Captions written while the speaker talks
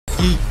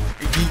Yee,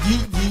 yee,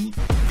 yee,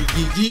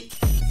 yee,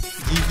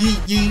 yee,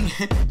 yee.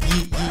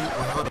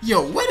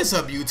 Yo, what is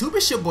up, YouTube?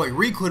 It's your boy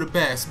Rico the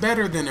Best,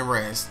 better than the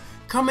rest,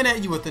 coming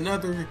at you with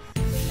another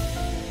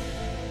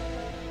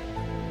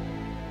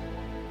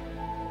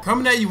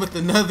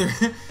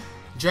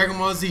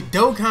Dragonballz Z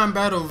Dokkan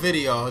battle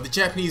video, the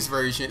Japanese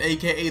version,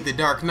 aka the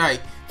Dark Knight.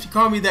 She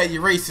called me that,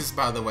 you racist,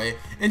 by the way.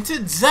 And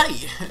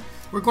today,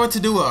 we're going to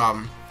do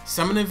a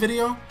summoning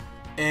video,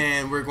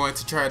 and we're going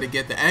to try to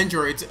get the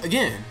androids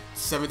again,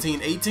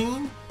 17,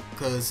 18,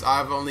 because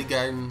I've only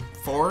gotten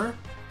 4.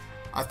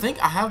 I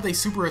think I have the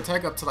super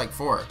attack up to like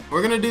 4.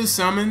 We're gonna do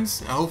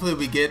summons, and hopefully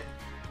we get,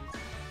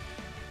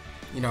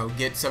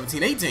 get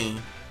 17,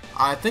 18.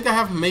 I think I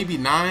have maybe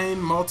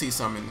 9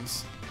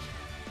 multi-summons.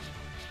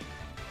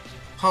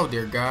 Oh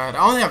dear God,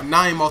 I only have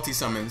 9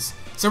 multi-summons.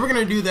 So we're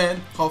gonna do that.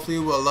 Hopefully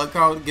we'll luck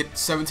out, get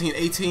 17,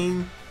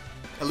 18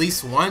 at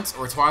least once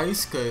or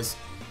twice, because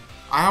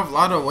I have a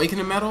lot of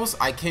awakening medals.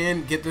 I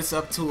can get this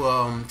up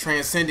to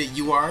transcended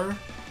UR.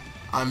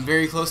 I'm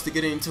very close to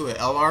getting to an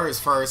LR as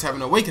far as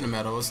having awakening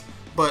medals.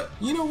 But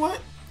you know what?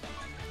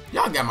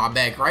 Y'all got my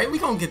back, right? We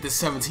gonna get this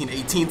 17,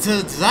 18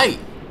 today.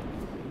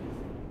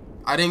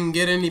 I didn't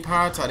get any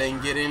pots, I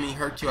didn't get any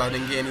Hercule, I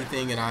didn't get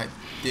anything, and I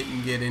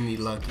didn't get any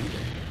luck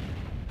either.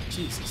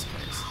 Jesus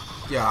Christ.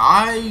 Yeah,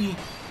 I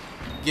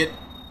get...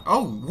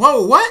 Oh,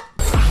 whoa, what?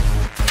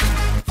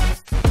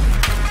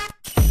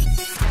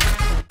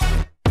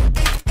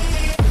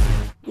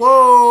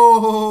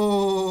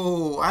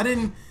 Whoa!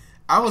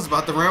 I was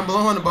about to ramble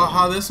on about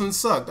how this one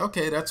sucked.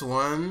 Okay, that's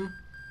 1.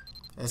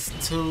 That's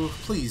 2.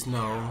 Please,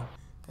 no.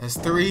 That's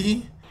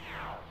 3.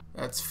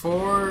 That's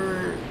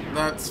 4.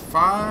 That's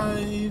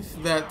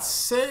 5. That's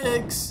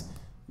 6.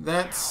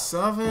 That's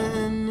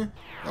 7.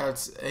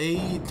 That's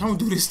 8. Don't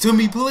do this to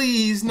me,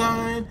 please.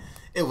 9.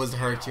 It was the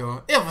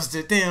Hercule. It was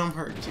the damn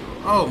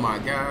Hercule. Oh my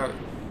God.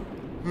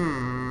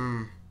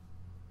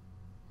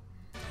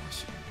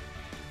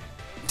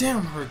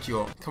 Damn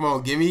Hercule. Come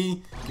on, give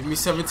me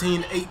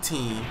 17,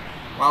 18.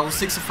 Well, I was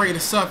 6 afraid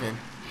of 7.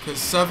 Cause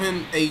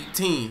 7,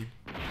 18.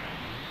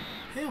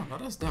 Hell no,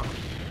 that's dumb.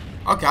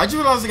 Okay, I just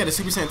realized I got a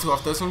Super Saiyan 2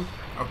 off this one.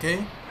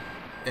 Okay.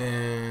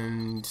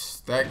 And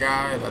that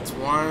guy, that's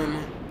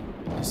 1.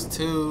 That's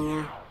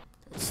 2.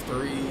 That's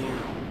 3,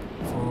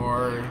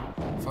 4,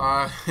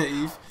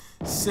 5,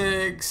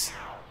 6,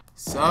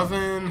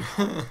 7,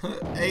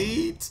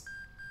 8,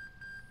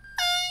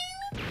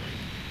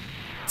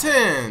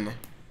 10.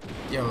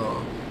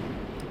 Yo,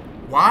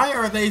 why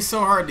are they so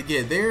hard to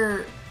get?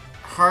 They're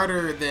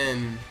harder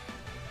than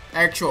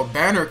actual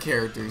banner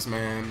characters,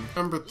 man.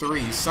 Number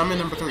 3, summon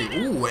number 3.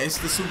 Ooh, it's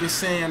the Super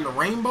Saiyan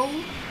Rainbow.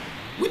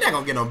 We're not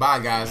gonna get no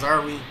bad guys,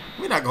 are we?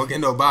 We're not gonna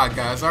get no bad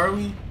guys, are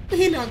we?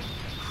 He not.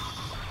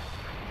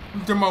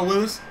 Jamal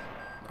Willis?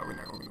 No, we're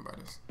not gonna get no bad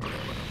guys. Okay,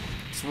 whatever.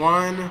 It's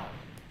 1.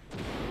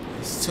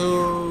 It's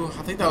 2.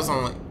 I think that was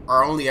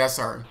our only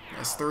SR.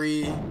 That's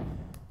 3.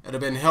 It'd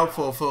have been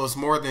helpful if it was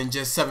more than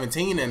just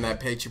 17 in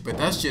that picture, but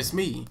that's just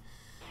me.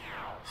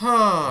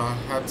 Huh,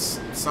 that's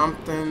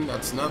something.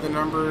 That's another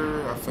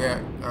number. I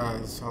forgot. I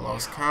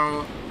lost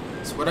count.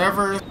 It's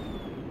whatever.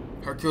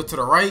 Hercule to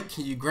the right.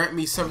 Can you grant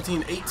me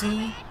 17,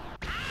 18?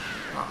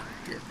 Oh,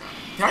 dear God.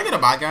 Can I get a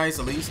bye, guys,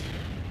 at least?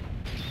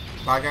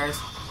 Bye, guys.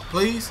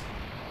 Please?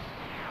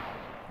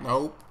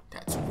 Nope.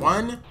 That's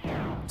 1,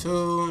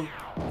 2,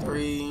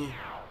 3,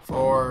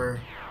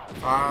 4,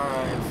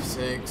 5,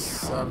 6,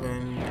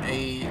 7,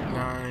 8,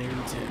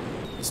 9, 10.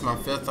 This is my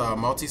 5th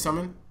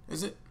multi-summon,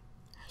 is it?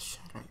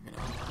 I don't even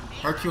know.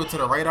 Hercule to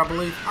the right, I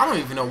believe. I don't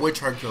even know which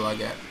Hercule I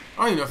get.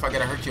 I don't even know if I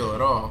get a Hercule at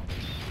all.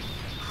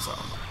 So,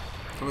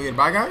 can we get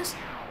by, guys?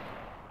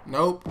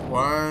 Nope.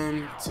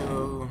 1,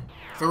 2,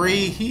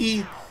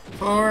 3,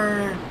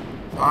 4,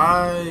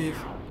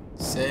 5,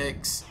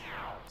 6,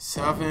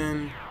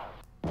 7,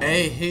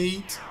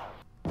 8,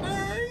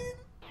 9.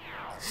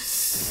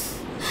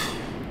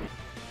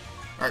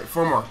 Alright,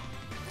 4 more.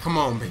 Come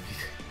on, baby.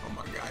 Oh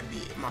my God,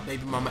 yeah, my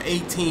baby mama,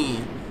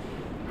 18.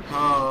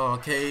 Oh,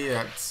 okay,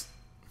 that's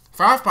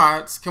 5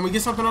 pots. Can we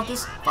get something off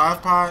this?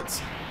 5 pots.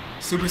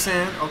 Super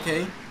Saiyan,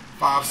 okay.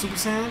 5 Super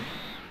Saiyan.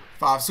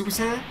 5 Super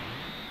Saiyan.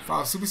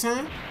 5 Super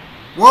Saiyan.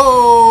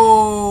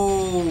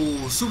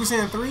 Whoa! Super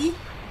Saiyan 3?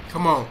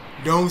 Come on,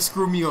 don't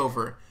screw me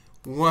over.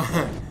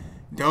 1.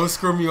 Don't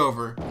screw me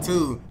over.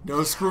 2.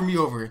 Don't screw me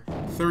over.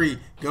 3.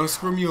 Don't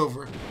screw me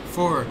over.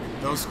 4.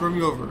 Don't screw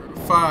me over.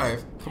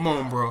 5. Come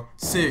on, bro.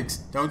 6.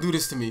 Don't do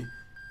this to me.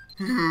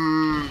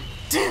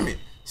 Damn it.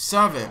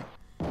 7.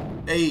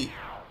 8.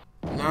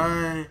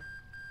 9.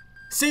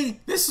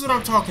 See, this is what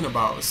I'm talking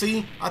about.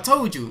 See, I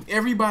told you.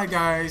 Everybody,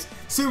 guys.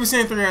 Super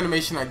Saiyan 3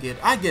 animation I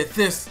get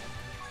this.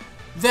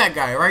 That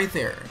guy right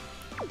there.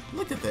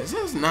 Look at this.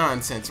 This is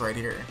nonsense right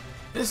here.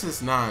 This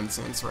is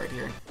nonsense right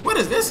here. What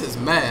is this? Is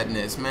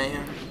madness,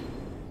 man.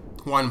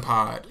 1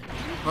 pod.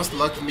 What's the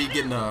luck of me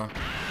getting a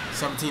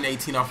 17,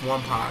 18 off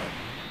 1 pod?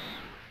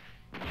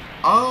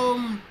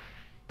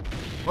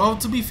 Well,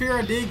 to be fair,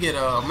 I did get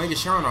a Mega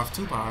Sharon off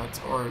 2 pods.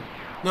 Or,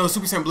 no,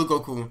 Super Saiyan Blue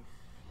Goku.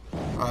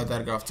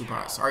 That got off 2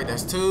 pods. Alright,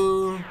 that's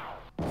 2,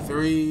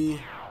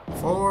 3,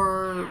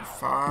 4,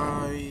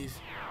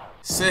 5,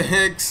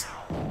 6,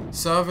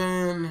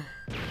 7,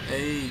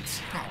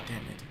 8. God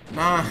damn it.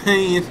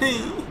 9,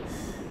 10.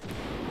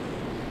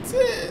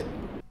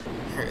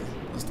 Alright,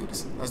 let's do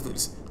this. Let's do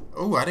this.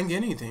 Oh, I didn't get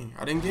anything.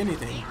 I didn't get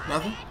anything.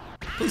 Nothing?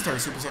 Please turn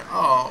Super Saiyan.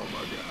 Oh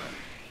my god.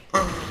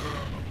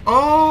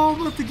 Oh,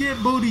 I'm about to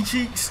get booty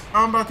cheeks.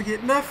 I'm about to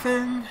get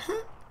nothing.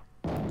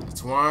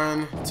 It's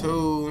 1,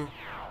 2,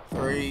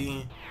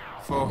 3,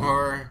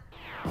 4,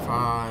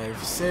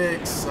 5,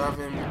 6,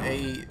 7,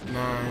 8,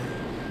 9,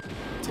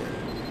 10.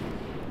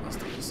 Let's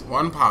do this.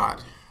 1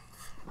 pod.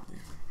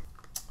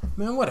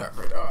 Man,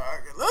 whatever,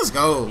 dog. Let's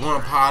go.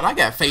 1 pod. I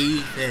got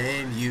faith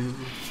in you.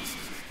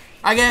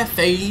 I got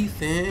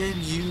faith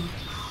in you.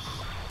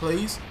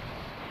 Please.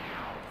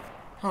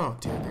 Oh,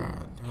 dear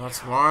God.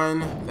 That's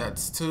 1.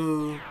 That's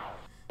 2.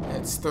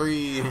 That's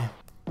 3.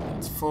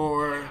 That's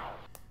 4.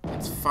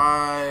 That's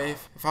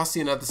 5. If I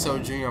see another Soul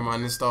Junior, I'm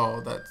gonna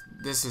uninstall that.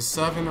 This is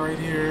 7 right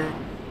here.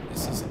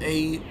 This is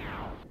 8.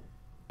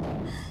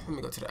 Let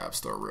me go to the App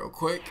Store real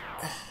quick.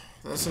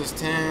 This is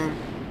 10.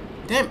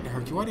 Damn it,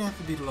 Herky. Why do you have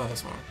to be the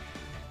last one?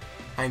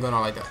 I ain't going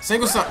on like that.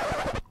 Single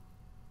stop.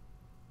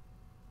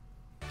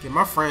 Get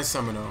my friend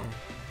summon on.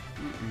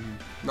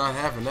 Not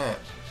having that.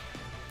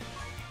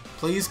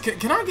 Please,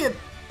 can I get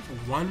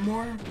 1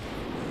 more?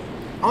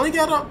 I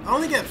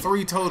only got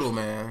 3 total,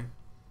 man.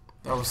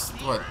 That was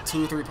what,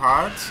 2 or 3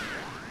 pods?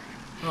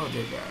 Oh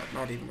dear God,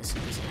 not even a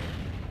Super Saiyan.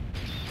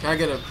 Can I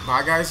get a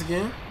bye guys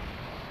again?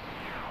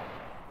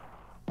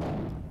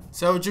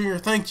 So Junior,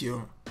 thank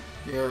you.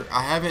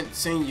 I haven't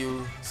seen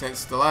you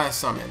since the last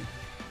summon.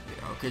 You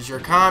know, cause you're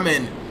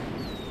common.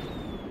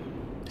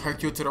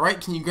 Hercule to the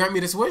right, can you grant me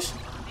this wish?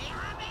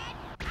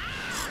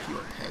 You're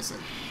a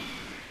peasant.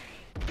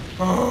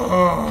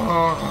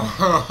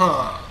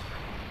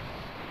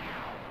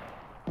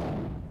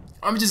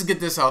 I'm just get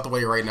this out the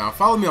way right now.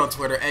 Follow me on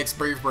Twitter,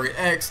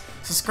 xBraveBirdX.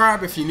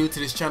 Subscribe if you're new to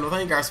this channel.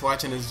 Thank you guys for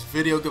watching this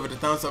video. Give it a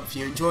thumbs up if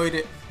you enjoyed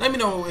it. Let me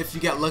know if you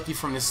got lucky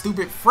from the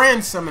stupid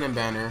friend summoning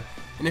banner.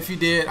 And if you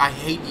did, I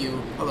hate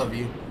you. I love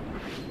you.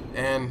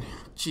 And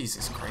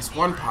Jesus Christ,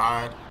 1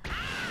 pod.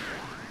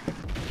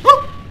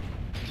 Woo!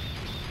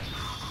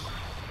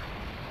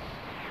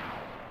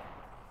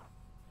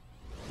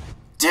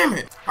 Damn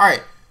it!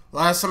 Alright,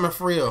 last summon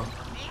for real.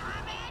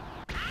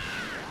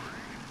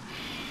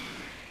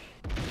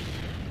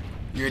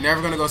 You're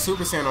never gonna go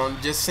Super Saiyan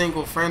on just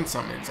single friend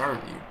summons,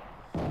 aren't you?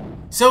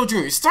 So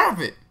Junior, stop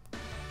it!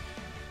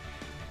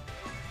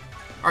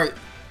 Alright,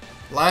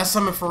 last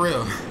summon for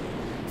real.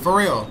 For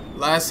real,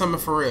 last summon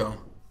for real.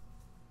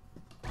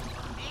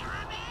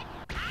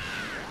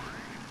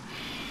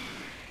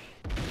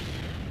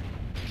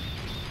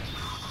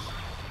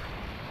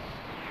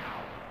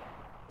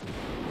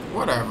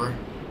 Whatever.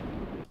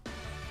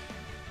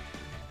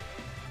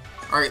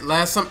 Alright,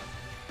 last summon.